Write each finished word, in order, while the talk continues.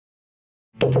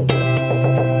Welcome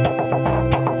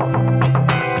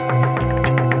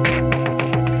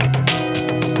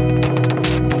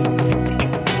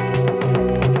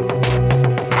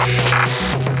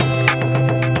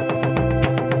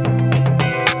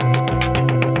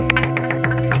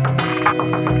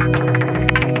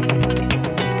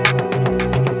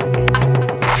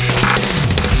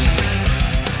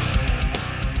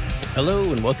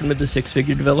to the Six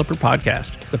Figure Developer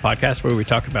Podcast, the podcast where we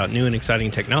talk about new and exciting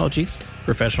technologies,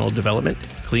 professional development,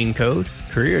 clean code,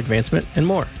 career advancement, and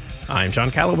more. I'm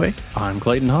John Calloway. I'm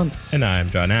Clayton Hunt. And I'm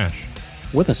John Ash.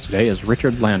 With us today is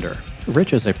Richard Lander.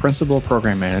 Rich is a principal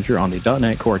program manager on the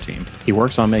 .NET Core team. He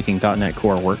works on making .NET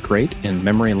Core work great in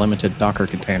memory-limited Docker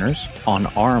containers, on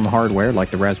ARM hardware like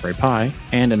the Raspberry Pi,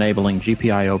 and enabling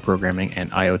GPIO programming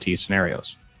and IoT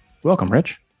scenarios. Welcome,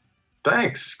 Rich.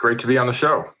 Thanks. Great to be on the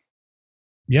show.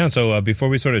 Yeah, so before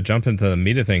we sort of jump into the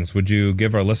meat of things, would you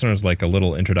give our listeners like a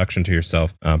little introduction to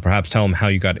yourself? Perhaps tell them how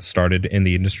you got started in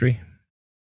the industry?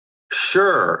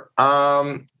 Sure.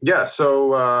 So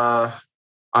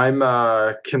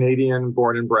I'm Canadian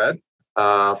born and bred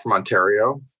from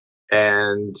Ontario,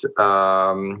 and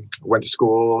went to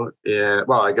school in,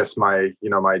 well, I guess my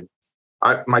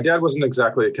dad wasn't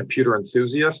exactly a computer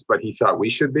enthusiast, but he thought we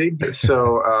should be.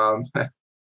 So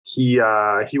he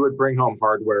would bring home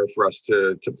hardware for us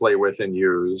to play with and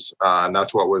use. And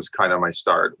that's what was kind of my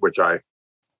start, which I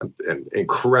am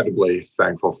incredibly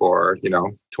thankful for,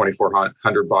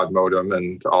 2400 baud modem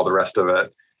and all the rest of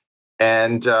it.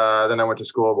 And then I went to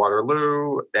school at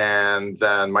Waterloo, and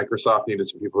then Microsoft needed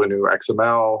some people who knew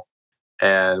XML,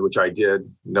 and which I did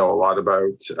know a lot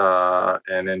about.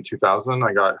 And in 2000,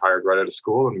 I got hired right out of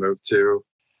school and moved to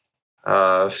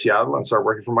Seattle and started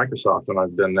working for Microsoft, and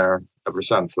I've been there ever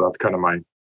since. So that's kind of my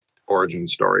origin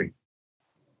story.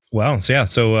 Wow. So yeah.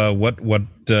 So what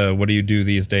do you do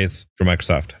these days for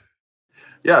Microsoft?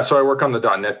 Yeah. So I work on the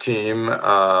 .NET team.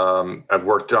 I've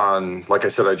worked on, like I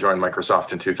said, I joined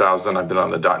Microsoft in 2000. I've been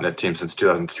on the .NET team since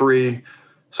 2003.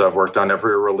 So I've worked on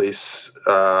every release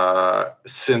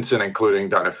since and including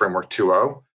 .NET Framework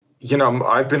 2.0.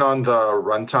 I've been on the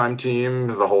runtime team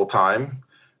the whole time.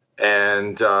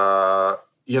 And,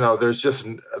 there's just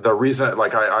the reason,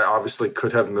 like I obviously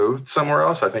could have moved somewhere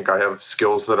else. I think I have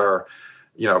skills that are,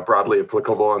 broadly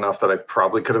applicable enough that I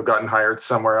probably could have gotten hired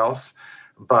somewhere else.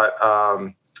 But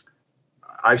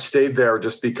I've stayed there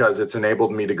just because it's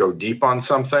enabled me to go deep on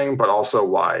something, but also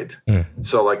wide.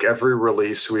 So like every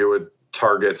release, we would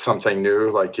target something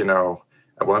new. Like,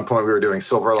 at one point we were doing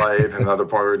Silverlight, another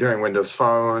point we were doing Windows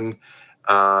Phone.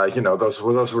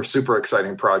 Those were super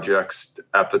exciting projects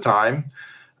at the time.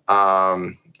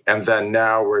 And then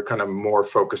now we're kind of more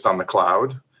focused on the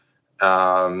cloud.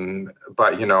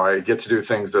 But I get to do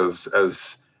things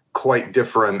as quite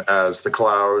different as the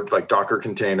cloud, like Docker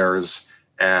containers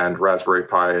and Raspberry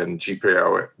Pi and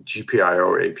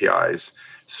GPIO APIs.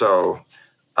 So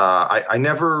I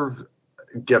never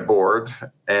get bored.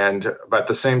 But at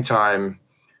the same time,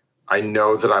 I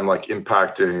know that I'm like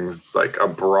impacting like a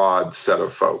broad set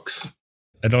of folks.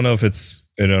 I don't know if it's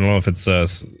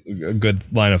a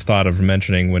good line of thought of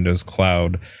mentioning Windows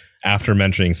Cloud after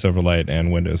mentioning Silverlight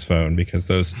and Windows Phone, because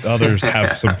those others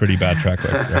have some pretty bad track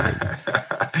record.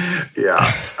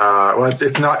 Yeah. Well,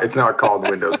 it's not called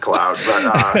Windows Cloud, but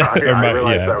I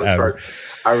realized that was part.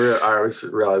 I always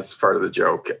realized it's part of the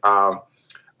joke.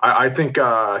 I think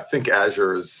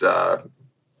Azure's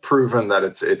proven that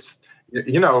it's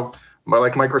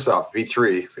like Microsoft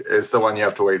V3 is the one you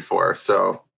have to wait for.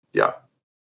 So yeah.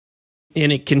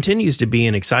 And it continues to be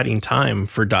an exciting time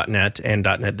for .NET and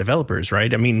 .NET developers,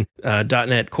 right? I mean,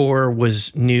 .NET Core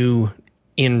was new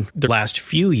in the last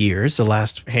few years, the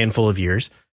last handful of years.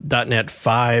 .NET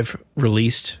 5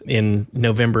 released in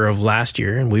November of last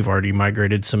year, and we've already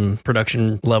migrated some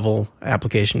production-level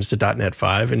applications to .NET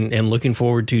 5, and looking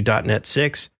forward to .NET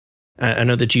 6. I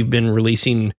know that you've been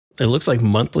releasing, it looks like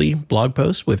monthly blog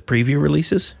posts with preview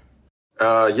releases.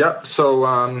 Yep.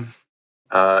 So,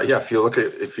 if you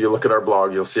look at our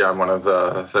blog, you'll see I'm one of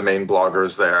the main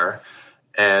bloggers there,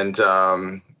 and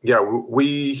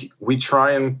we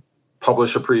try and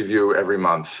publish a preview every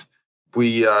month.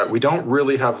 We don't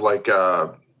really have like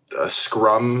a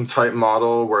Scrum type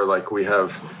model where like we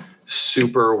have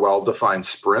super well defined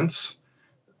sprints,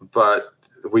 but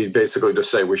we basically just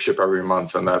say we ship every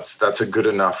month, and that's a good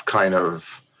enough kind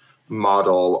of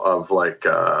model of like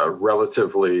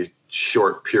relatively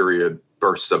short period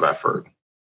bursts of effort.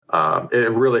 It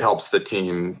really helps the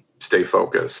team stay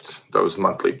focused, those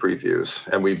monthly previews.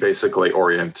 And we basically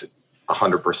orient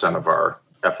 100% of our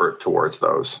effort towards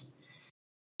those.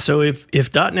 So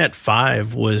if .NET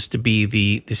 5 was to be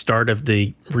the start of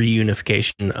the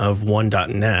reunification of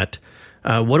one.NET,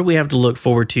 what do we have to look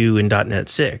forward to in .NET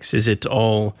 6? Is it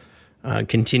all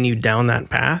continued down that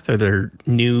path? Are there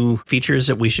new features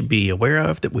that we should be aware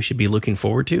of, that we should be looking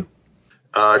forward to?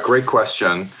 Great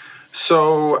question.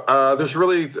 So there's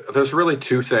really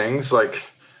two things. Like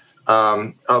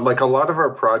a lot of our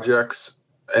projects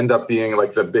end up being,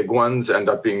 like, the big ones end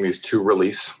up being these two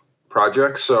release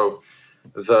projects. So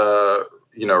the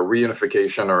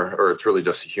reunification, or it's really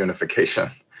just unification,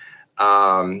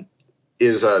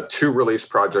 is a two release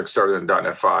project started in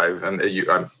 .NET 5, and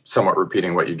I'm somewhat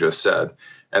repeating what you just said.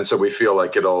 And so we feel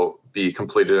like it'll be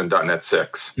completed in .NET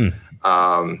 6.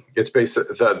 It's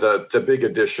basically the big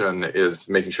addition is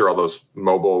making sure all those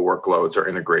mobile workloads are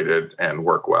integrated and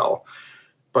work well.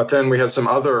 But then we have some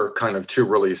other kind of two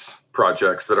release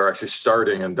projects that are actually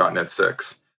starting in .NET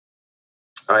 6.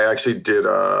 I actually did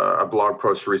a blog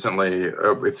post recently.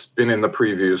 It's been in the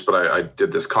previews, but I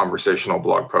did this conversational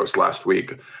blog post last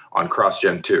week on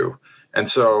CrossGen 2. And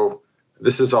so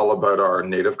this is all about our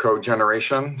native code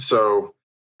generation. So,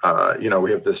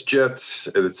 we have this JIT.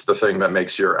 It's the thing that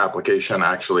makes your application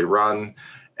actually run.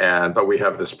 But we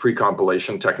have this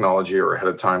pre-compilation technology, or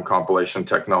ahead-of-time compilation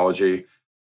technology.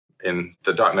 In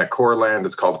the .NET Core land,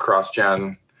 it's called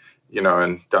CrossGen. In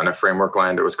 .NET Framework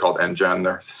land, it was called NGen.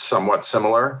 They're somewhat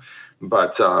similar,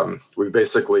 but we've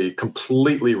basically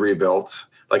completely rebuilt.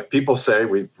 Like, people say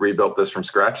we've rebuilt this from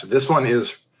scratch. This one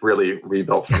is really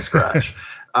rebuilt from scratch.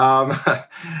 And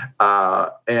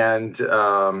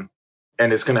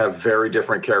it's going to have very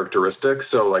different characteristics.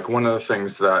 So, like, one of the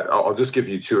things that I'll just give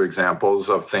you two examples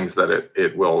of things that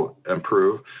it will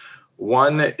improve.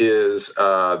 One is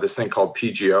this thing called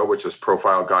PGO, which is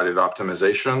Profile Guided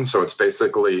Optimization. So it's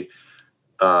basically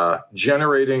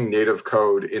generating native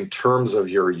code in terms of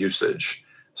your usage.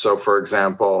 So, for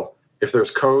example, if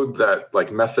there's code that,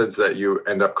 like, methods that you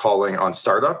end up calling on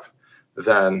startup,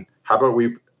 then how about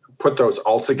we put those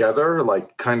all together,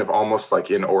 like, kind of almost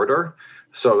like in order,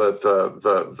 so that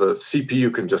the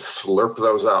CPU can just slurp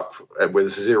those up with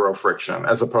zero friction,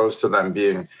 as opposed to them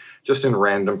being just in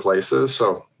random places.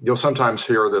 So you'll sometimes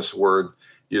hear this word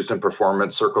used in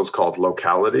performance circles called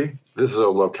locality. This is a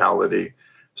locality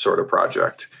sort of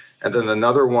project. And then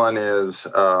another one is,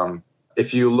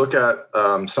 if you look at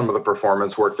some of the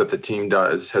performance work that the team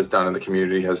has done and the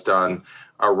community has done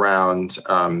around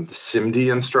the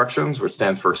SIMD instructions, which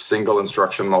stands for single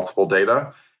instruction, multiple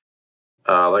data.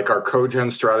 Like, our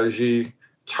CodeGen strategy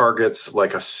targets,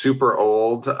 like, a super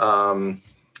old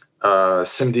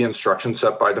SIMD instruction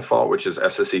set by default, which is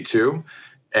SSE2,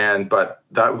 but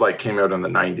that, like, came out in the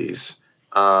 90s.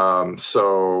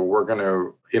 So we're going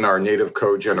to, in our native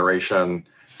code generation,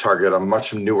 target a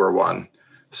much newer one,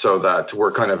 so that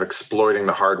we're kind of exploiting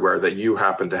the hardware that you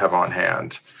happen to have on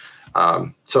hand.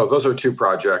 So those are two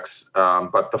projects,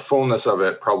 but the fullness of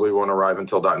it probably won't arrive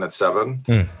until .NET 7.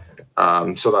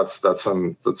 So that's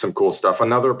some cool stuff.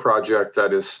 Another project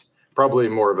that is probably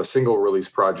more of a single release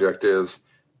project is,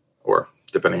 or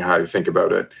depending on how you think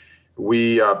about it,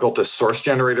 we built a source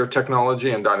generator technology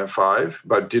in .NET 5,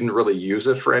 but didn't really use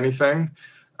it for anything.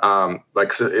 So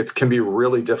it can be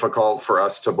really difficult for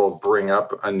us to both bring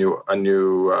up a new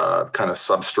kind of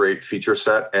substrate feature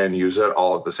set and use it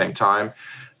all at the same time.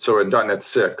 So in .NET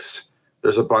 6,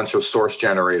 there's a bunch of source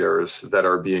generators that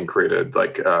are being created,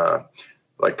 like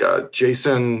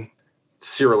JSON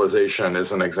serialization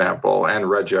is an example, and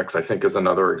regex, I think, is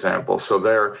another example. So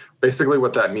there, basically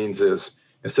what that means is,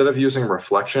 instead of using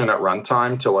reflection at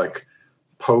runtime to, like,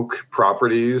 poke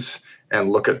properties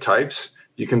and look at types,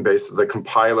 you can the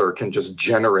compiler can just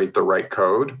generate the right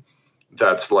code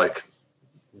that's, like,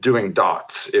 doing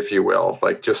dots, if you will,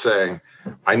 like, just saying,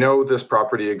 I know this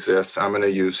property exists. I'm going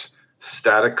to use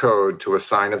static code to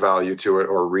assign a value to it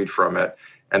or read from it.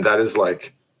 And that is,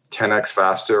 like, 10x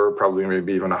faster, probably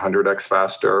maybe even 100x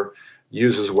faster,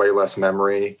 uses way less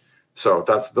memory. So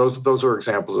those are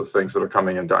examples of things that are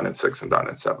coming in .NET 6 and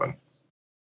 .NET 7.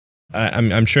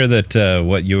 I'm sure that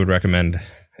what you would recommend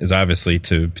is obviously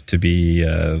to be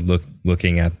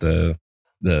looking at the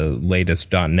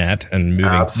latest .NET and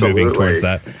moving towards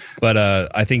that. But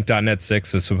I think .NET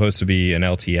 6 is supposed to be an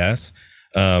LTS.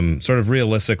 Sort of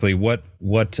realistically, what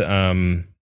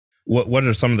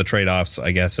are some of the trade-offs,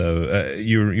 I guess?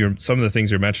 You're some of the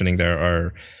things you're mentioning there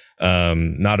are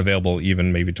not available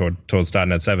even maybe towards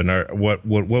 .NET 7. Or what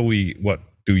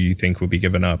do you think will be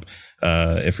given up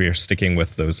if we are sticking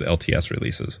with those LTS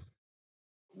releases?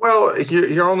 Well,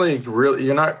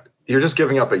 you're just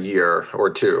giving up a year or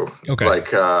two. Okay. Like,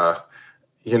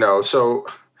 so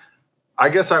I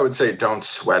guess I would say don't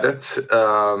sweat it.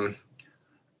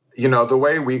 the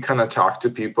way we kind of talk to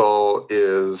people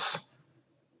is,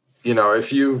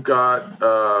 if you've got,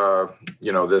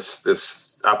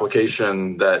 this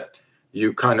application that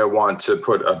you kind of want to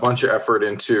put a bunch of effort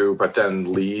into, but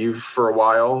then leave for a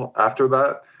while after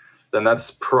that, then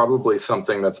that's probably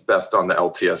something that's best on the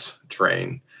LTS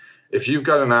train. If you've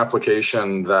got an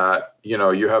application that,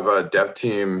 you have a dev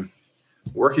team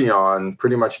working on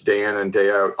pretty much day in and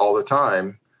day out all the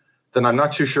time, then I'm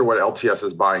not too sure what LTS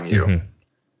is buying you. Mm-hmm.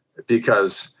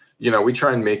 Because, we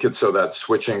try and make it so that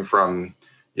switching from,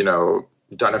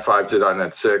 .NET 5 to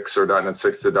 .NET 6 or .NET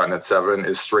 6 to .NET 7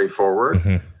 is straightforward.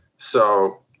 Mm-hmm.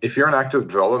 So if you're in active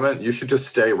development, you should just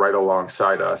stay right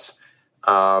alongside us.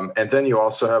 And then you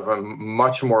also have a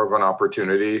much more of an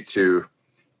opportunity to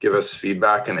give us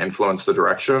feedback and influence the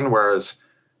direction. Whereas,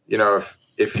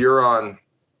 if you're on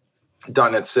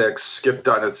 .NET 6, skip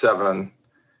 .NET 7,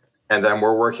 and then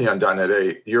we're working on .NET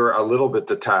 8, you're a little bit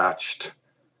detached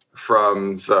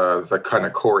from the kind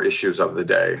of core issues of the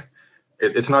day.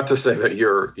 It's not to say that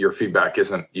your feedback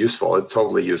isn't useful. It's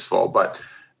totally useful, but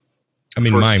I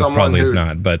mean, mine probably is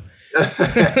not, but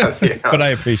yeah. But I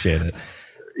appreciate it.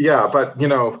 Yeah, but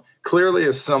clearly,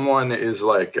 if someone is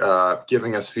like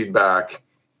giving us feedback,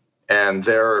 and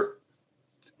they're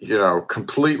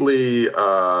completely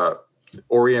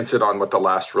oriented on what the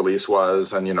last release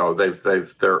was, and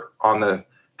they're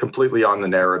completely on the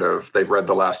narrative. They've read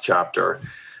the last chapter.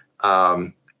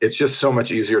 It's just so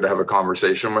much easier to have a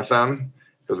conversation with them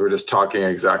because we're just talking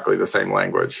exactly the same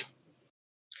language.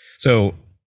 So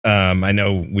I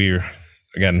know we're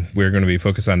going to be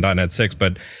focused on .NET 6,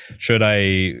 but should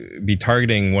I be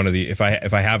targeting one of the, if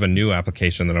I have a new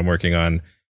application that I'm working on,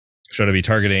 should I be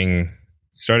starting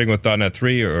with .NET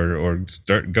 3 or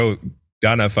go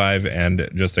 .NET 5 and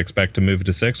just expect to move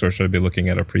to 6, or should I be looking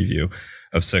at a preview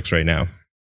of 6 right now?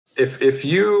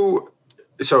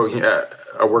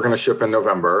 We're going to ship in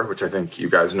November, which I think you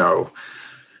guys know.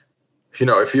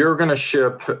 If you're going to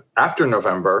ship after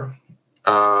November,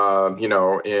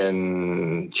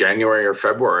 in January or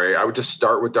February, I would just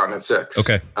start with .NET 6.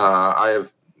 Okay. I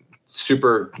have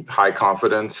super high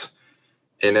confidence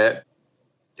in it.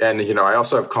 And, I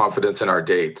also have confidence in our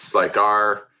dates. Like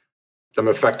I'm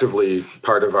effectively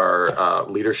part of our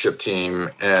leadership team,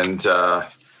 and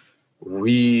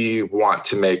we want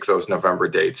to make those November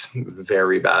dates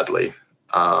very badly.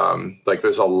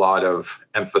 There's a lot of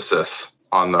emphasis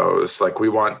on those.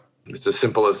 It's as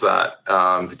simple as that.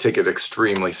 We take it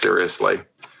extremely seriously.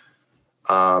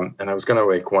 And I was going to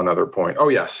make one other point. Oh,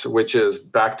 yes, which is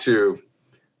back to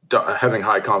having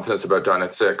high confidence about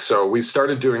 .NET 6. So we've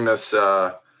started doing this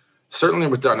certainly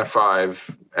with .NET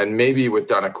 5 and maybe with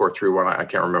 .NET Core 3.1. I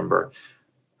can't remember.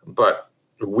 But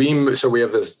we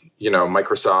have this,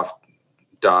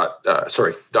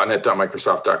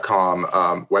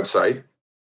 .NET.Microsoft.com website,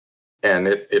 and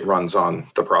it runs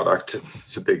on the product.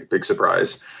 It's a big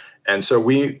surprise. And so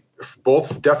we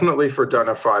both, definitely for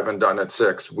 .NET 5 and .NET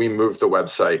 6, we moved the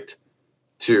website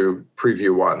to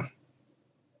Preview 1.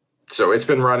 So it's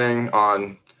been running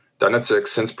on .NET 6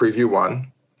 since Preview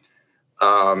 1.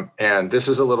 And this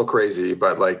is a little crazy,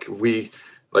 but in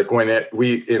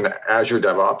Azure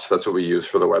DevOps, that's what we use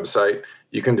for the website.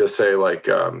 You can just say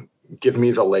give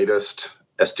me the latest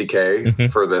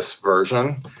SDK for this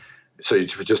version. So you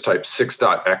just type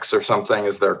 6.x or something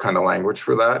is their kind of language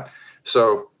for that.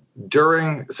 So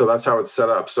that's how it's set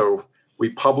up. So we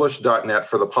publish .NET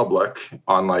for the public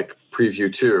on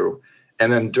Preview 2.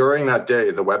 And then during that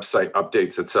day, the website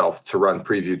updates itself to run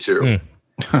Preview 2.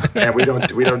 And we don't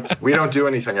do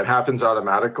anything. It happens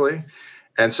automatically.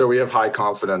 And so we have high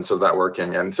confidence of that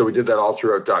working. And so we did that all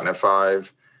throughout .NET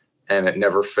 5, and it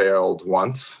never failed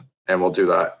once. And we'll do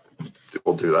that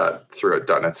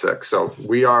throughout .NET 6. So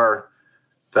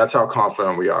that's how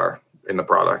confident we are in the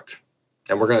product.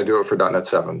 And we're going to do it for .NET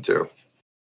 7 too.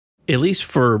 At least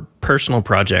for personal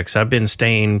projects, I've been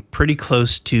staying pretty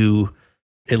close to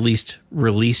at least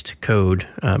released code.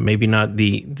 Maybe not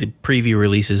the preview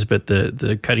releases, but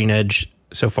the cutting edge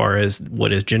so far as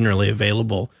what is generally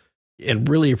available. And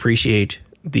really appreciate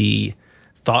the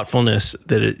thoughtfulness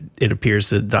that it appears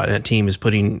the .NET team is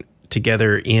putting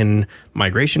together in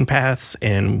migration paths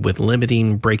and with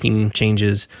limiting breaking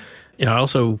changes. I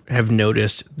also have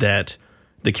noticed that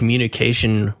the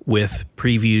communication with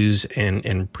previews and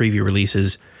preview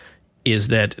releases is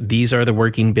that these are the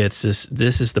working bits.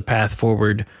 This is the path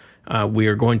forward. We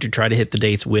are going to try to hit the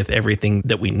dates with everything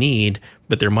that we need,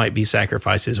 but there might be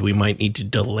sacrifices. We might need to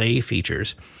delay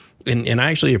features. And I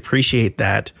actually appreciate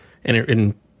that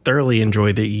and thoroughly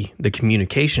enjoy the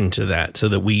communication to that, so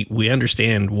that we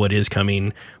understand what is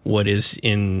coming, what is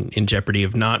in jeopardy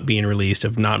of not being released,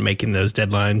 of not making those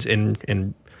deadlines,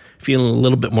 and feeling a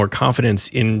little bit more confidence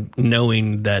in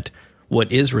knowing that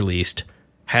what is released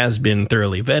has been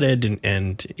thoroughly vetted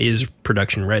and is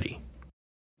production ready.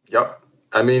 Yep.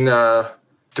 I mean,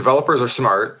 developers are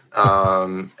smart,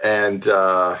 and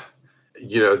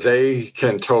they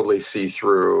can totally see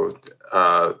through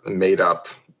made up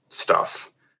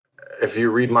stuff. If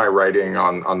you read my writing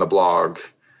on the blog,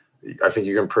 I think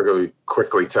you can pretty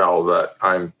quickly tell that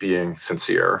I'm being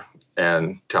sincere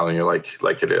and telling you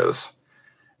like it is.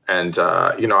 And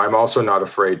I'm also not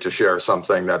afraid to share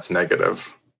something that's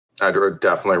negative. I'd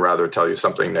definitely rather tell you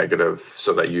something negative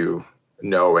so that you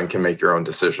know and can make your own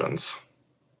decisions.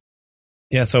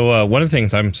 Yeah, so one of the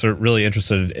things I'm really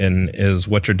interested in is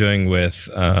what you're doing with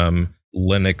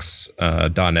Linux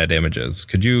 .NET images.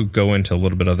 Could you go into a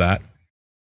little bit of that?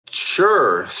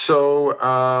 Sure.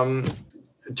 So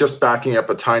just backing up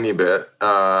a tiny bit.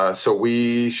 So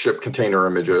we ship container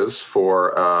images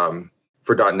for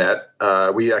 .NET.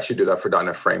 We actually do that for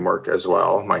 .NET Framework as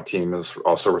well. My team is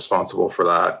also responsible for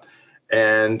that.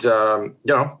 And,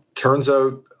 turns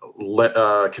out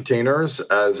containers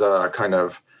as a kind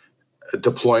of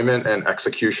deployment and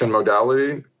execution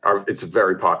modality it's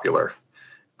very popular.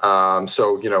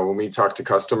 So when we talk to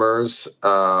customers,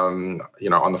 on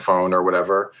the phone or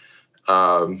whatever,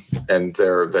 and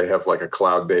they have like a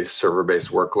cloud-based,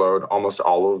 server-based workload, almost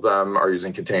all of them are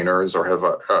using containers or have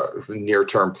a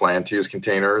near-term plan to use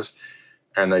containers,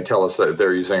 and they tell us that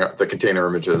they're using the container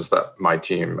images that my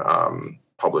team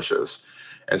publishes.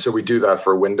 And so we do that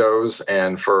for Windows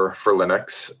and for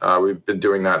Linux. We've been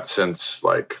doing that since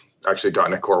actually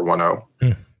 .NET Core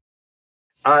 1.0.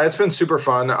 It's been super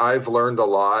fun. I've learned a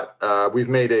lot. We've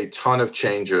made a ton of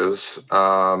changes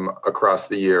across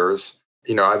the years.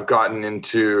 I've gotten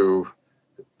into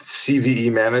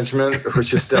CVE management,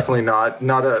 which is definitely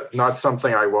not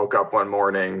something I woke up one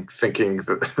morning thinking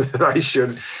that I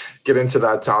should get into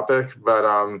that topic.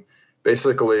 But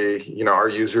basically, our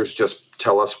users just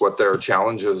tell us what their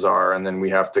challenges are, and then we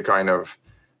have to kind of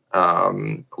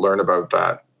learn about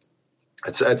that.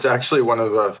 It's actually one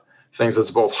of the things that's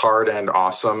both hard and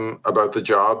awesome about the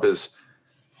job is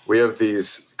we have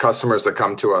these customers that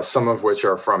come to us, some of which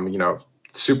are from,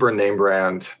 super name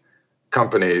brand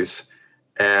companies,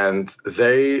 and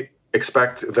they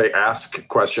ask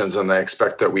questions and they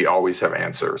expect that we always have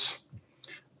answers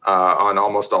on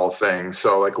almost all things.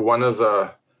 So one of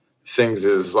the things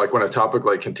is when a topic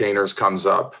like containers comes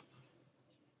up,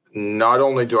 not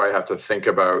only do I have to think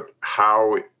about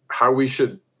how we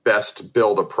should best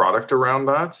build a product around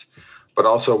that, but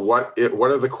also what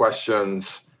are the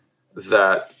questions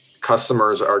that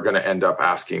customers are going to end up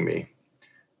asking me.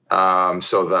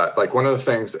 So that one of the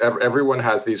things, everyone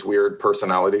has these weird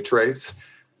personality traits.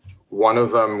 One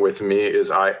of them with me is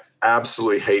I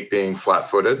absolutely hate being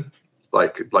flat-footed,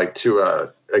 to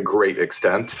a great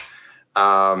extent.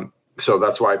 So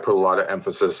that's why I put a lot of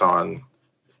emphasis on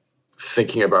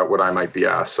thinking about what I might be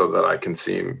asked so that I can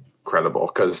seem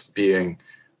credible, because being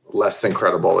less than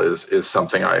credible is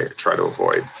something I try to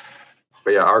avoid.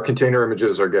 But yeah, our container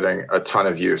images are getting a ton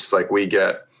of use. We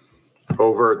get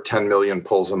over 10 million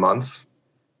pulls a month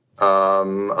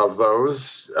of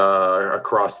those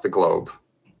across the globe.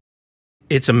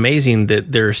 It's amazing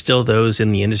that there are still those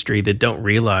in the industry that don't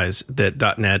realize that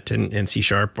 .NET and C#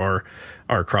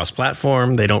 are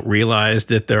cross-platform. They don't realize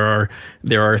that there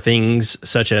are things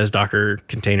such as Docker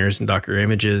containers and Docker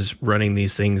images running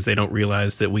these things. They don't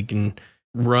realize that we can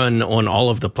run on all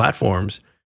of the platforms.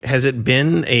 Has it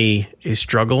been a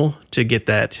struggle to get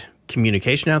that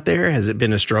communication out there? Has it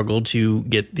been a struggle to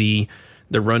get the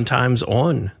runtimes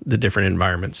on the different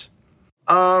environments?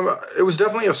 It was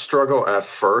definitely a struggle at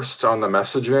first on the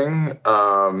messaging.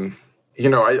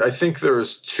 I think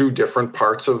there's two different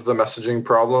parts of the messaging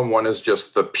problem. One is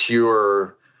just the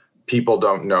pure people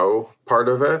don't know part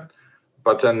of it.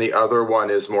 But then the other one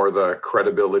is more the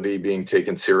credibility being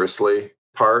taken seriously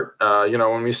part.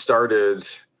 When we started,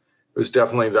 it was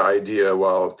definitely the idea,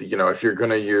 well, if you're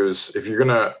going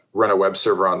to run a web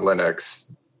server on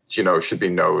Linux, it should be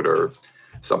Node or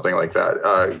something like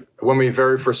that. When we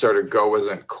very first started, Go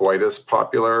wasn't quite as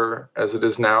popular as it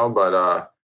is now,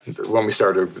 but when we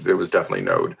started, it was definitely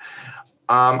Node.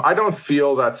 I don't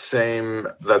feel that same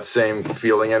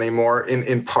feeling anymore,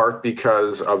 in part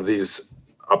because of these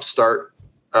upstart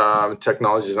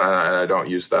technologies, and I don't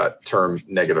use that term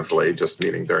negatively, just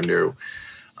meaning they're new.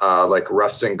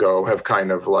 Rust and Go have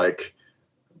kind of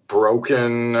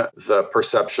broken the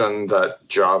perception that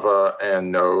Java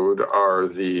and Node are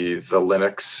the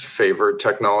Linux favored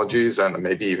technologies, and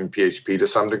maybe even PHP to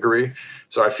some degree.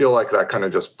 So I feel like that kind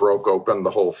of just broke open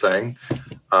the whole thing,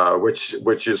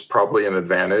 which is probably an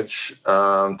advantage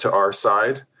to our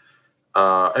side.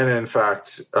 And in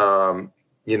fact,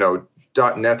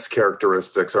 .NET's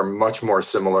characteristics are much more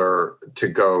similar to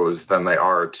Go's than they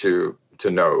are to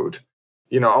Node.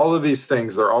 All of these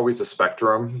things, they're always a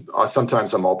spectrum,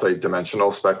 sometimes a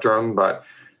multi-dimensional spectrum, but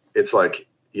it's like,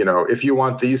 if you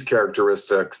want these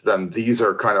characteristics, then these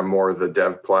are kind of more the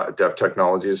dev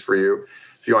technologies for you.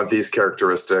 If you want these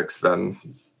characteristics, then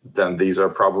these are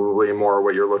probably more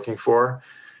what you're looking for.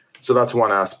 So that's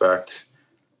one aspect.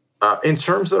 In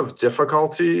terms of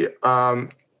difficulty,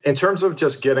 in terms of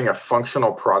just getting a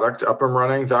functional product up and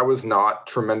running, that was not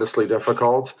tremendously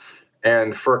difficult.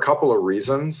 And for a couple of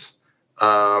reasons.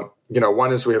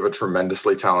 One is we have a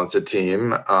tremendously talented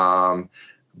team.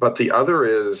 But the other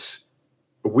is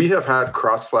we have had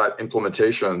cross-plat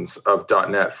implementations of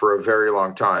 .NET for a very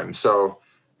long time. So,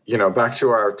 back to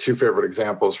our two favorite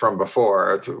examples from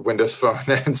before, Windows Phone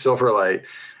and Silverlight,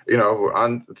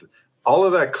 on all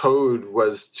of that code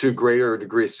was to greater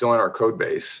degree still in our code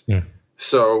base. Yeah.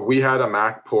 So we had a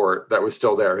Mac port that was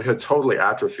still there. It had totally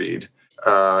atrophied,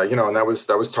 and that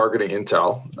was targeting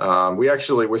Intel. We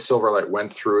actually, with Silverlight,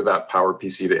 went through that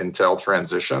PowerPC to Intel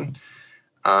transition.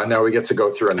 Now we get to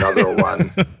go through another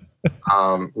one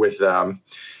with them.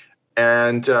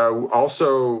 And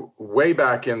also, way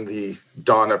back in the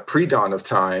pre-dawn of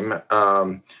time,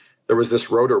 there was this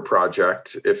Rotor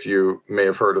project, if you may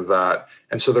have heard of that.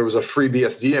 And so there was a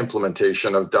FreeBSD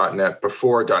implementation of .NET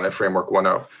before .NET Framework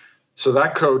 1.0. So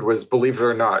that code was, believe it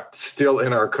or not, still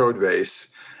in our code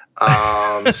base.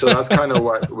 So that's kind of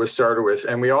what was started with.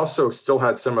 And we also still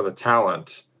had some of the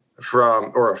talent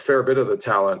or a fair bit of the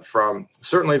talent from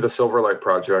certainly the Silverlight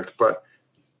project, but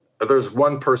there's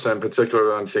one person in particular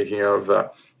that I'm thinking of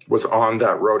that was on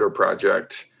that Rotor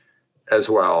project as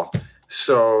well.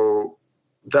 So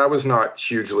that was not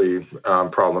hugely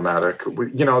problematic.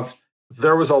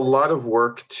 There was a lot of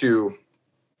work to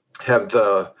have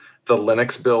the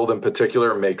Linux build in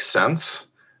particular make sense.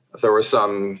 There were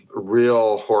some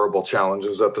real horrible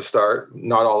challenges at the start,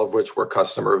 not all of which were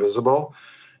customer visible.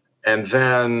 And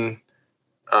then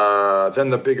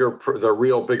the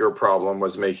real bigger problem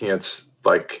was making it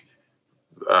like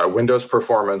Windows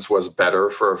performance was better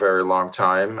for a very long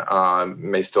time,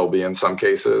 may still be in some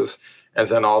cases. And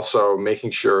then also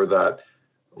making sure that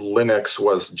Linux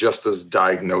was just as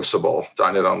diagnosable.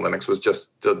 .NET on Linux was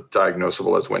just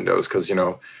diagnosable as Windows because,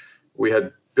 we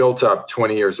had built up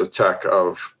 20 years of tech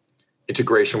of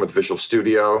integration with Visual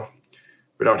Studio.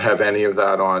 We don't have any of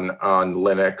that on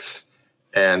Linux.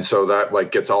 And so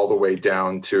that gets all the way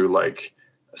down to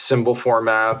symbol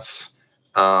formats.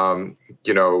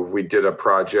 We did a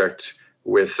project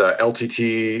with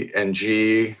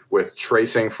LTT-NG with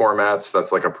tracing formats.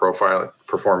 That's like a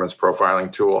performance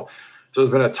profiling tool. So there's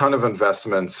been a ton of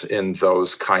investments in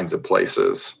those kinds of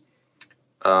places.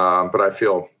 But I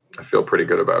feel pretty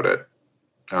good about it.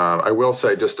 I will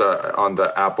say just on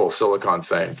the Apple Silicon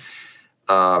thing,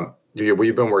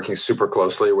 we've been working super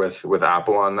closely with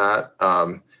Apple on that.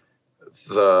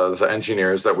 The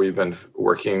engineers that we've been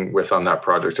working with on that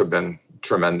project have been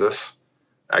tremendous.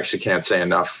 I actually can't say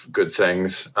enough good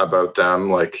things about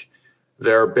them.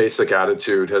 Their basic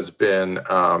attitude has been,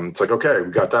 it's okay,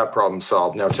 we've got that problem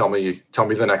solved. Now tell me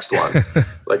the next one.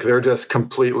 They're just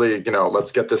completely,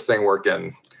 let's get this thing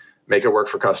working, make it work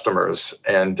for customers.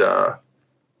 And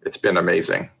it's been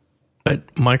amazing.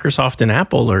 But Microsoft and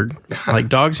Apple are like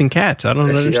dogs and cats. I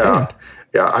don't understand.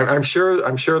 Yeah. I'm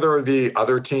sure there would be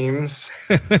other teams.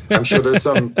 I'm sure there's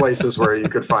some places where you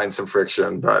could find some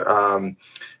friction, but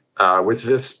with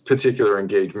this particular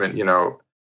engagement,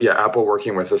 Apple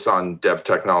working with us on dev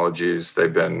technologies,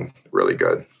 they've been really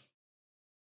good.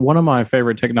 One of my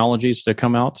favorite technologies to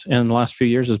come out in the last few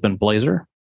years has been Blazor.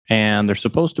 And there's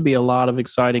supposed to be a lot of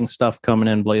exciting stuff coming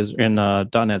in Blazor in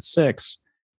 .NET 6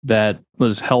 that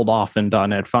was held off in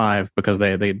 .NET 5 because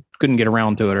they couldn't get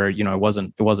around to it, or it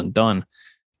wasn't done.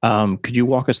 Could you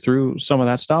walk us through some of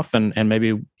that stuff and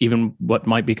maybe even what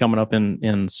might be coming up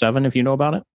in 7 if you know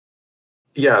about it?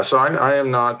 Yeah, so I am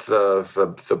not the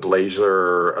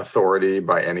Blazor authority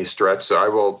by any stretch.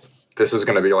 So this is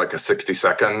going to be like a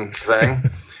 60-second thing.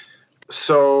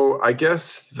 So I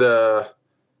guess the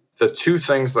two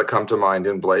things that come to mind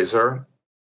in Blazor,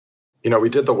 we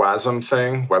did the WASM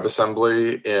thing,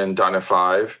 WebAssembly in .NET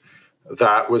 5.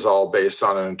 That was all based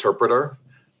on an interpreter,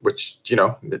 which,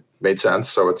 it made sense.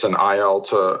 So it's an IL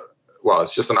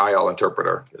it's just an IL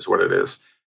interpreter is what it is.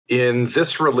 In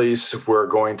this release, we're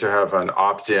going to have an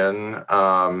opt-in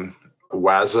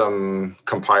WASM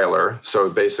compiler. So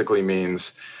it basically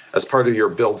means as part of your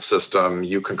build system,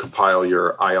 you can compile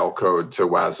your IL code to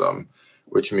WASM,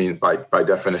 which means by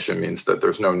definition means that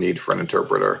there's no need for an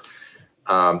interpreter.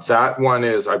 That one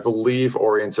is, I believe,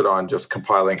 oriented on just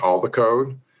compiling all the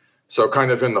code. So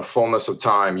kind of in the fullness of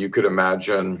time, you could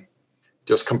imagine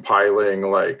just compiling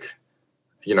like,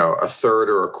 a third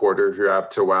or a quarter of your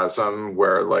app to WASM,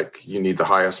 where like you need the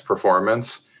highest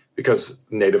performance because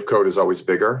native code is always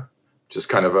bigger. Just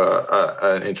kind of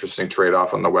an interesting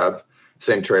trade-off on the web.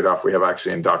 Same trade-off we have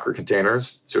actually in Docker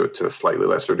containers to a slightly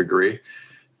lesser degree.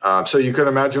 So you could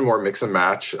imagine more mix and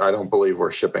match. I don't believe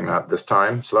we're shipping that this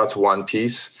time. So that's one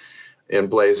piece in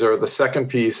Blazor. The second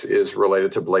piece is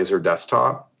related to Blazor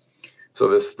Desktop. So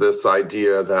this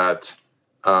idea that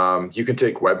you can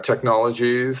take web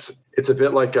technologies. It's a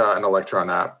bit like an Electron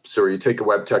app. So you take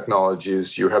web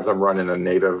technologies, you have them run in a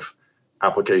native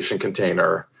application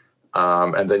container,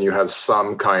 and then you have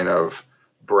some kind of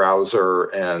browser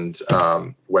and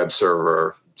web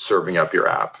server serving up your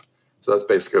app. So that's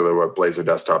basically what Blazor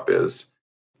Desktop is.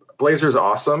 Blazor is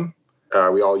awesome.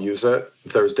 We all use it.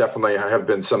 There's definitely have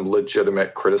been some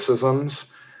legitimate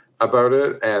criticisms about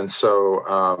it. And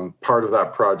so part of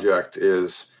that project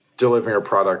is delivering a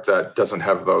product that doesn't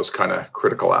have those kind of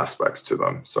critical aspects to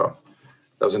them. So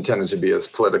that was intended to be as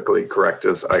politically correct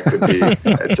as I could be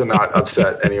to not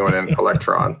upset anyone in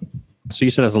Electron. So you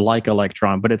said it's like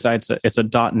Electron, but it's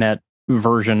a .NET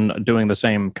version doing the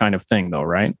same kind of thing though,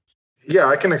 right? Yeah,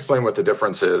 I can explain what the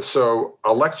difference is. So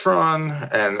Electron,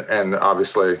 and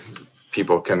obviously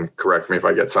people can correct me if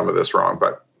I get some of this wrong,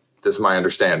 but this is my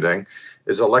understanding,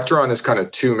 is Electron is kind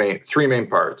of three main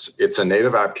parts. It's a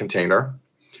native app container,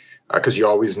 because you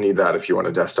always need that if you want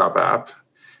a desktop app.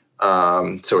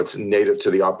 So it's native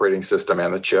to the operating system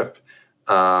and the chip.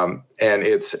 And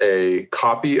it's a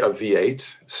copy of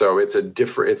V8. So it's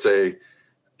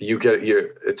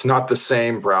it's not the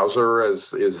same browser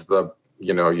as is the,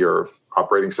 your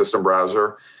operating system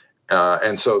browser.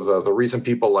 And so the reason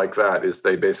people like that is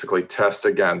they basically test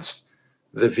against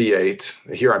the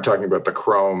V8. Here I'm talking about the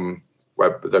Chrome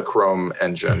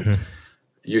engine. Mm-hmm.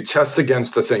 You test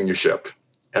against the thing you ship.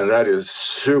 And that is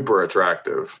super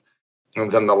attractive.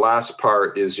 And then the last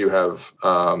part is you have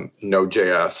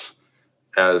Node.js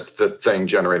as the thing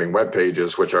generating web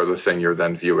pages, which are the thing you're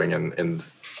then viewing in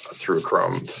through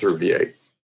Chrome, through V8.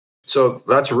 So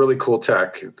that's really cool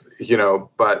tech,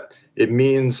 but it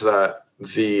means that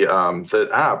the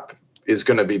app is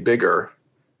going to be bigger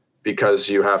because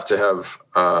you have to have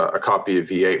a copy of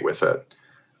V8 with it.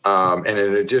 And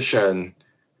in addition,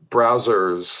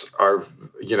 browsers are,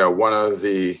 one of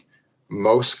the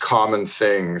most common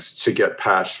things to get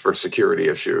patched for security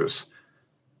issues.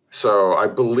 So I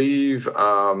believe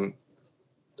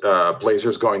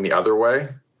Blazor's going the other way,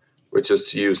 which is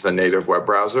to use the native web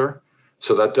browser.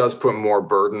 So that does put more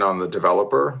burden on the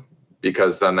developer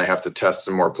because then they have to test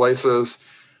in more places.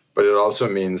 But it also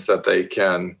means that they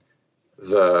can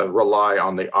rely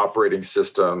on the operating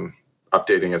system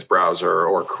updating its browser,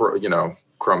 or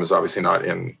Chrome is obviously not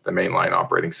in the mainline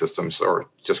operating systems, or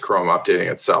just Chrome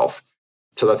updating itself.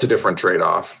 So that's a different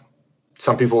trade-off.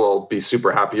 Some people will be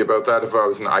super happy about that. If I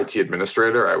was an IT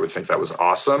administrator, I would think that was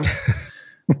awesome.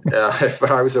 If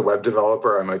I was a web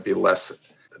developer, I might be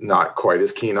not quite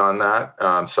as keen on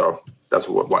that. So that's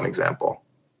one example.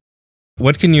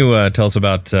 What can you tell us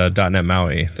about .NET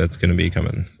MAUI that's going to be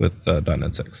coming with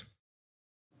 .NET 6?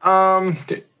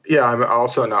 Yeah, I'm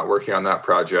also not working on that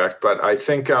project, but I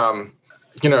think,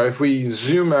 if we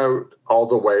zoom out all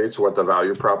the way to what the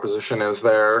value proposition is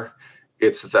there,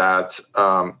 it's that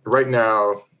right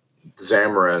now,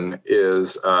 Xamarin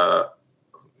is,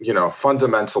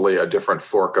 fundamentally a different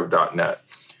fork of .NET.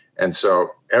 And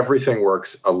so everything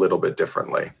works a little bit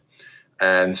differently.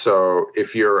 And so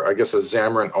if you're, I guess, a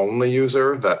Xamarin only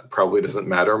user, that probably doesn't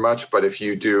matter much. But if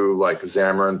you do like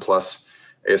Xamarin plus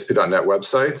ASP.NET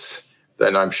websites,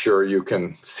 then I'm sure you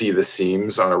can see the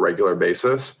seams on a regular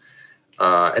basis.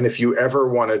 And if you ever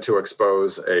wanted to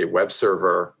expose a web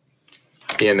server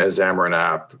in a Xamarin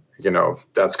app,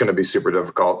 that's going to be super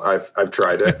difficult. I've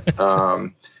tried it.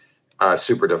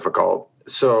 Super difficult.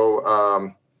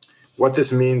 So what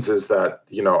this means is that,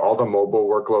 all the mobile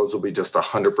workloads will be just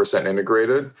 100%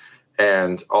 integrated,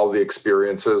 and all the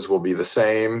experiences will be the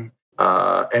same.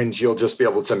 And you'll just be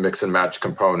able to mix and match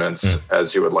components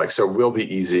as you would like. So it will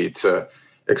be easy to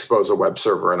expose a web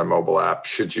server in a mobile app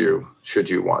should you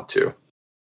want to.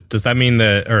 Does that mean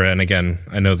that, and again,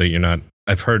 I know that you're not,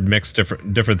 I've heard mixed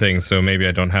different things, so maybe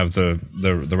I don't have the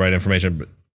right information, but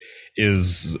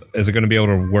is it going to be able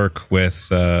to work with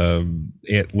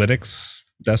Linux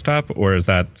desktop, or is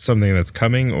that something that's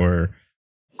coming, or?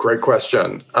 Great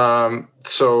question.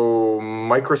 So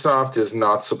Microsoft is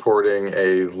not supporting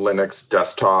a Linux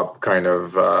desktop kind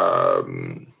of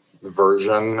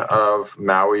version of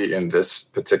MAUI in this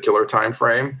particular time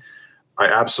frame. I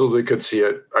absolutely could see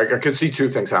it. I could see two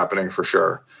things happening for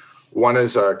sure. One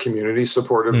is a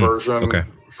community-supported version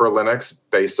for Linux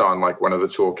based on like one of the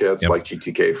toolkits, like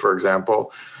GTK, for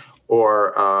example.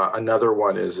 Or another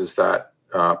one is that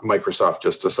Microsoft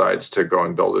just decides to go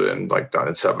and build it in like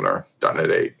 .NET 7 or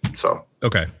 .NET 8. So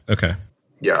okay.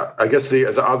 Yeah, I guess the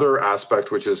other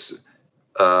aspect, which is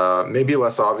maybe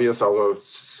less obvious, although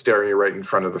staring you right in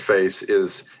front of the face,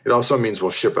 is it also means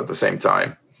we'll ship at the same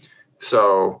time.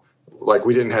 So like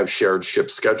we didn't have shared ship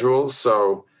schedules.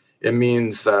 So it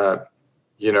means that,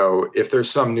 you know, if there's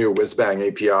some new whiz-bang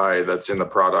API that's in the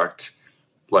product,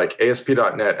 like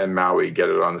ASP.NET and Maui get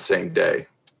it on the same day.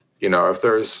 You know, if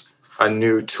there's a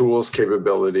new tools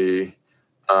capability,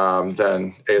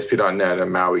 then ASP.NET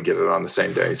and Maui get it on the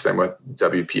same day. Same with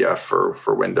WPF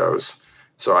for Windows.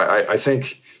 So I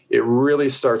think it really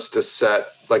starts to set,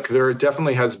 like there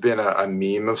definitely has been a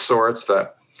meme of sorts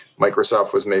that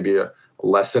Microsoft was maybe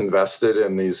less invested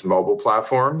in these mobile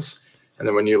platforms. And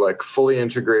then when you like fully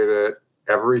integrate it,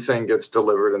 everything gets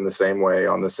delivered in the same way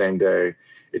on the same day.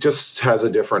 It just has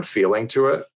a different feeling to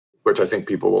it, which I think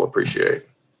people will appreciate.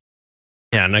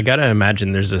 Yeah, and I got to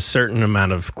imagine there's a certain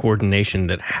amount of coordination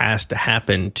that has to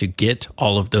happen to get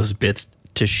all of those bits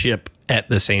to ship at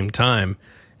the same time,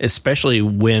 especially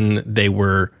when they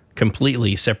were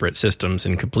completely separate systems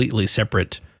and completely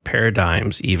separate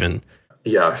paradigms even.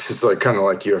 Yeah, it's like kind of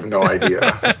like you have no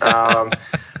idea.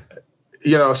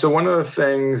 You know, so one of the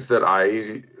things that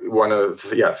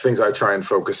things I try and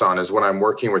focus on is when I'm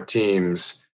working with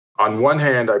teams, on one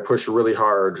hand, I push really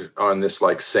hard on this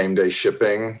like same day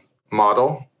shipping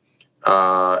model.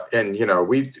 And, you know,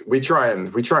 we try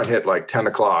and hit like 10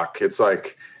 o'clock. It's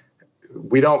like,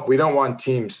 we don't want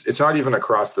teams. It's not even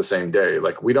across the same day.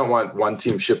 Like we don't want one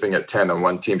team shipping at 10 and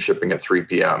one team shipping at 3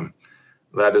 p.m.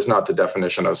 That is not the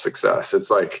definition of success. It's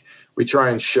like we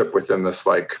try and ship within this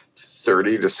like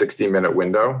 30 to 60 minute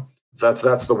window.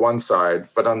 That's the one side.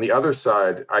 But on the other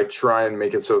side, I try and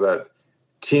make it so that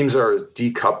teams are as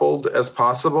decoupled as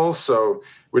possible. So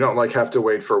we don't like have to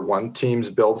wait for one team's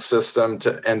build system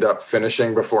to end up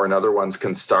finishing before another one's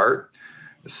can start.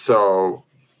 So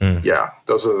yeah,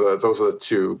 those are the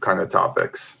two kind of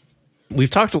topics. We've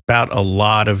talked about a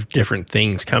lot of different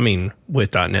things coming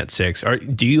with .NET 6.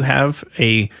 Do you have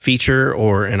a feature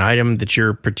or an item that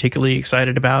you're particularly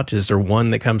excited about? Is there one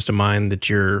that comes to mind that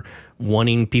you're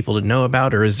wanting people to know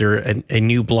about, or is there a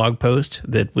new blog post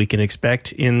that we can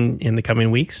expect in the coming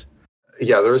weeks?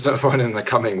 Yeah, there isn't one in the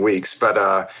coming weeks,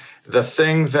 but the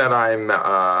thing that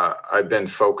I've been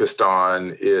focused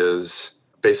on is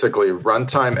basically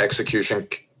runtime execution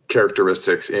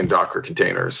characteristics in Docker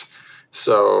containers.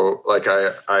 So like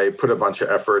I put a bunch of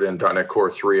effort in .NET Core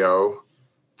 3.0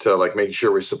 to like making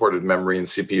sure we supported memory and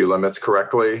CPU limits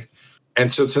correctly. And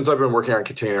so since I've been working on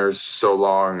containers so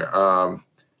long,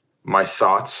 my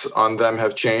thoughts on them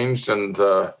have changed. And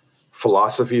the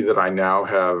philosophy that I now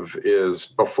have is,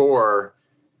 before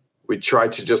we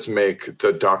tried to just make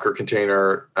the Docker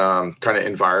container kind of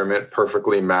environment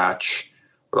perfectly match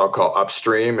what I'll call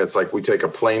upstream. It's like we take a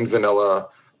plain vanilla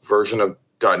version of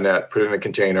 .NET, put it in a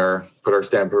container, put our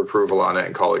stamp of approval on it,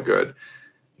 and call it good.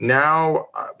 Now,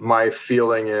 my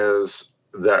feeling is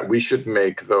that we should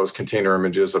make those container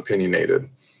images opinionated.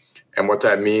 And what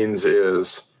that means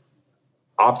is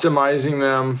optimizing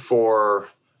them for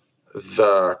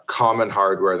the common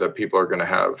hardware that people are going to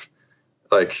have.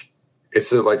 Like,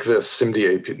 it's like this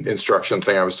SIMD instruction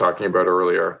thing I was talking about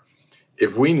earlier.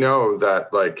 If we know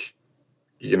that, like,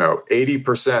 80%,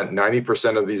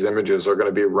 90% of these images are going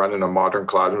to be run in a modern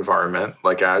cloud environment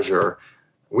like Azure,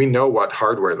 we know what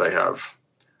hardware they have.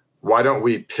 Why don't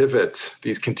we pivot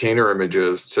these container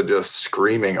images to just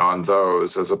screaming on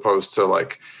those, as opposed to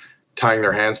like tying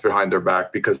their hands behind their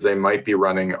back because they might be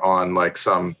running on like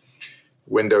some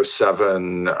Windows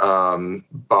 7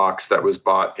 box that was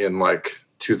bought in like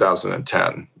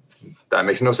 2010. That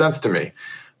makes no sense to me.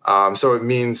 So it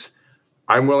means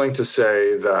I'm willing to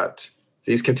say that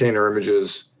these container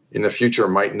images in the future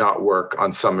might not work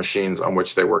on some machines on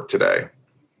which they work today,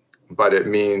 but it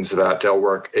means that they'll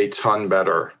work a ton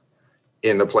better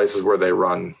in the places where they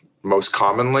run most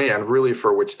commonly and really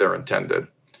for which they're intended.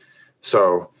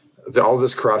 So all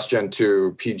this cross-gen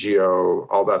 2, PGO,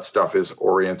 all that stuff is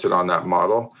oriented on that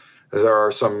model. There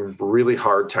are some really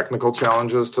hard technical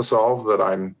challenges to solve that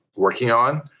I'm working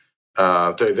on.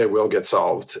 They will get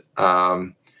solved.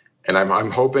 And I'm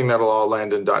hoping that'll all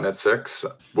land in .NET 6.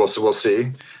 We'll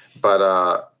see.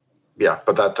 But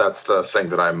that's the thing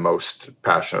that I'm most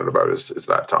passionate about is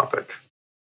that topic.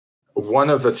 One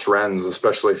of the trends,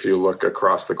 especially if you look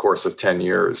across the course of 10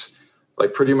 years,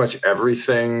 like pretty much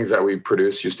everything that we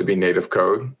produce used to be native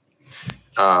code.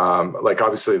 Like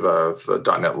obviously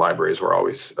the .NET libraries were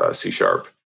always C#.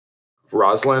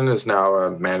 Roslyn is now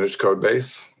a managed code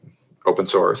base, open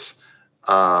source.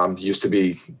 Used to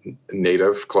be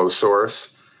native, closed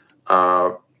source.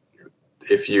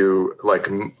 If you like,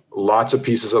 lots of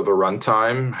pieces of the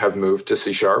runtime have moved to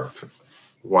C#,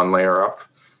 one layer up.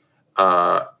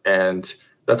 And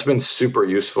that's been super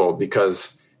useful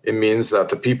because it means that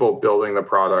the people building the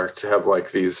product have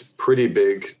like these pretty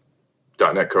big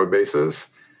 .NET code bases,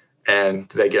 and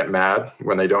they get mad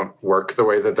when they don't work the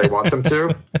way that they want them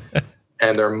to.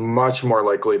 And they're much more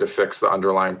likely to fix the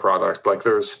underlying product. Like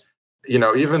there's,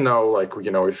 even though like,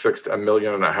 we fixed 1.5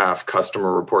 million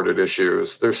customer reported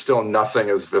issues, there's still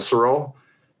nothing as visceral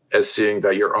as seeing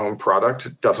that your own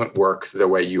product doesn't work the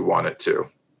way you want it to.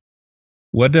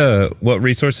 What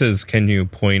resources can you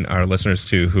point our listeners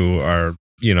to who are,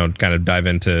 kind of dive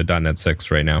into .NET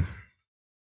 6 right now?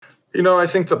 I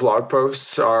think the blog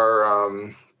posts are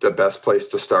the best place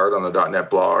to start on the .NET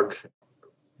blog.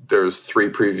 There's 3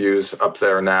 previews up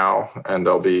there now, and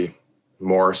there'll be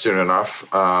more soon enough.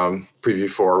 Preview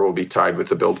 4 will be tied with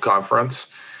the Build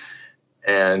Conference.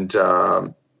 And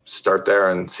start there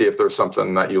and see if there's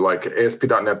something that you like.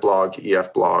 ASP.NET blog,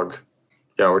 EF blog.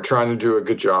 We're trying to do a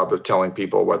good job of telling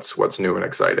people what's new and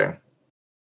exciting.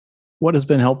 What has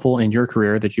been helpful in your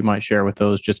career that you might share with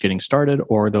those just getting started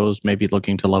or those maybe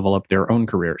looking to level up their own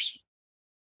careers?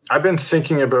 I've been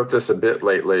thinking about this a bit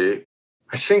lately.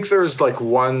 I think there's like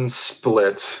one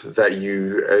split that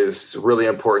is really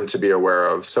important to be aware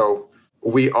of. So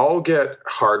we all get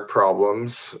hard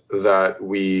problems that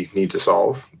we need to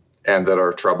solve and that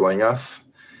are troubling us.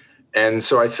 And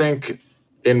so I think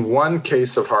in one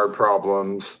case of hard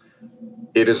problems,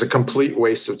 it is a complete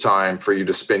waste of time for you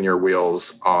to spin your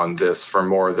wheels on this for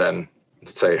more than,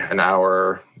 let's say, an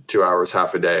hour, 2 hours,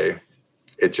 half a day.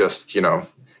 It just,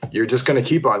 you're just going to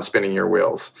keep on spinning your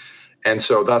wheels. And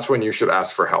so that's when you should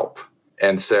ask for help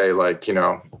and say, like,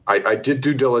 I did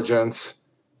due diligence.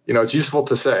 It's useful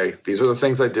to say, these are the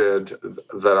things I did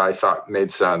that I thought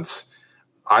made sense.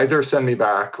 Either send me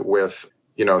back with,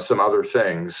 some other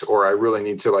things, or I really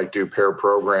need to like do pair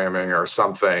programming or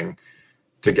something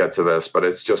to get to this, but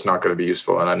it's just not going to be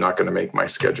useful and I'm not going to make my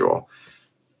schedule.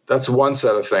 That's one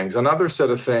set of things. Another set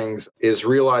of things is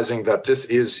realizing that this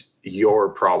is your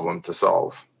problem to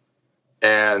solve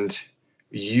and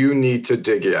you need to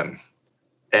dig in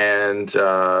and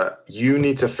you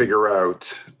need to figure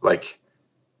out, like,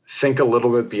 think a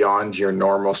little bit beyond your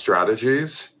normal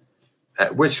strategies,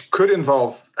 which could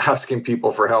involve asking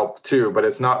people for help too, but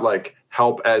it's not like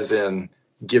help as in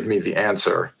give me the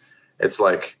answer. It's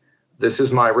like, this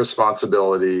is my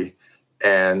responsibility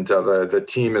and the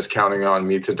team is counting on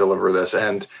me to deliver this.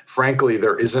 And frankly,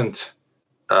 there isn't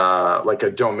like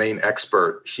a domain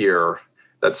expert here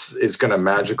is going to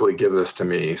magically give this to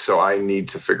me. So I need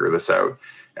to figure this out.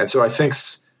 And so I think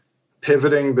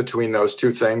pivoting between those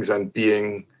two things and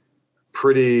being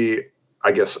pretty,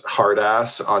 I guess, hard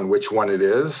ass on which one it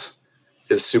is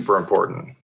super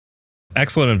important.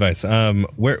 Excellent advice.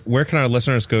 Where can our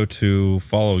listeners go to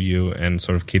follow you and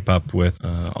sort of keep up with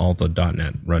all the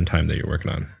 .NET runtime that you're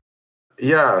working on?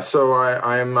 Yeah, so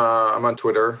I'm on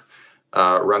Twitter,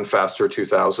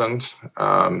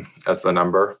 runfaster2000 as the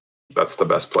number. That's the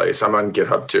best place. I'm on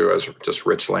GitHub too as just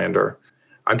Rich Lander.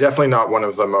 I'm definitely not one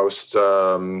of the most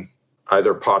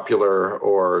either popular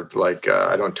or like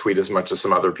I don't tweet as much as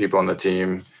some other people on the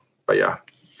team, but yeah,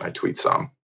 I tweet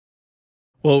some.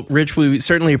 Well, Rich, we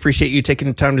certainly appreciate you taking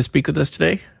the time to speak with us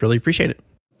today. Really appreciate it.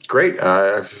 Great.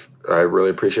 I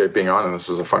really appreciate being on, and this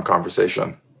was a fun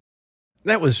conversation.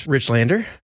 That was Rich Lander.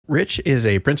 Rich is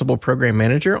a principal program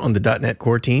manager on the .NET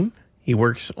Core team. He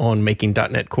works on making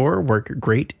 .NET Core work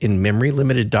great in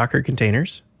memory-limited Docker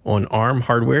containers, on ARM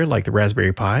hardware like the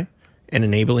Raspberry Pi, and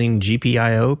enabling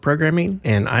GPIO programming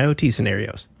and IoT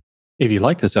scenarios. If you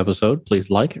like this episode,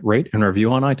 please like, rate, and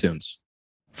review on iTunes.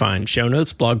 Find show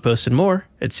notes, blog posts, and more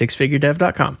at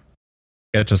sixfiguredev.com.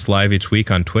 Catch us live each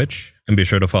week on Twitch, and be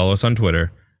sure to follow us on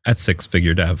Twitter at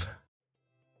sixfiguredev.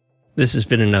 This has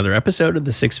been another episode of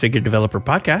the Six Figure Developer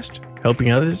Podcast,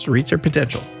 helping others reach their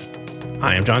potential.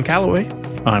 I am John Calloway.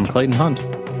 I'm Clayton Hunt.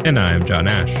 And I am John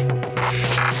Ash.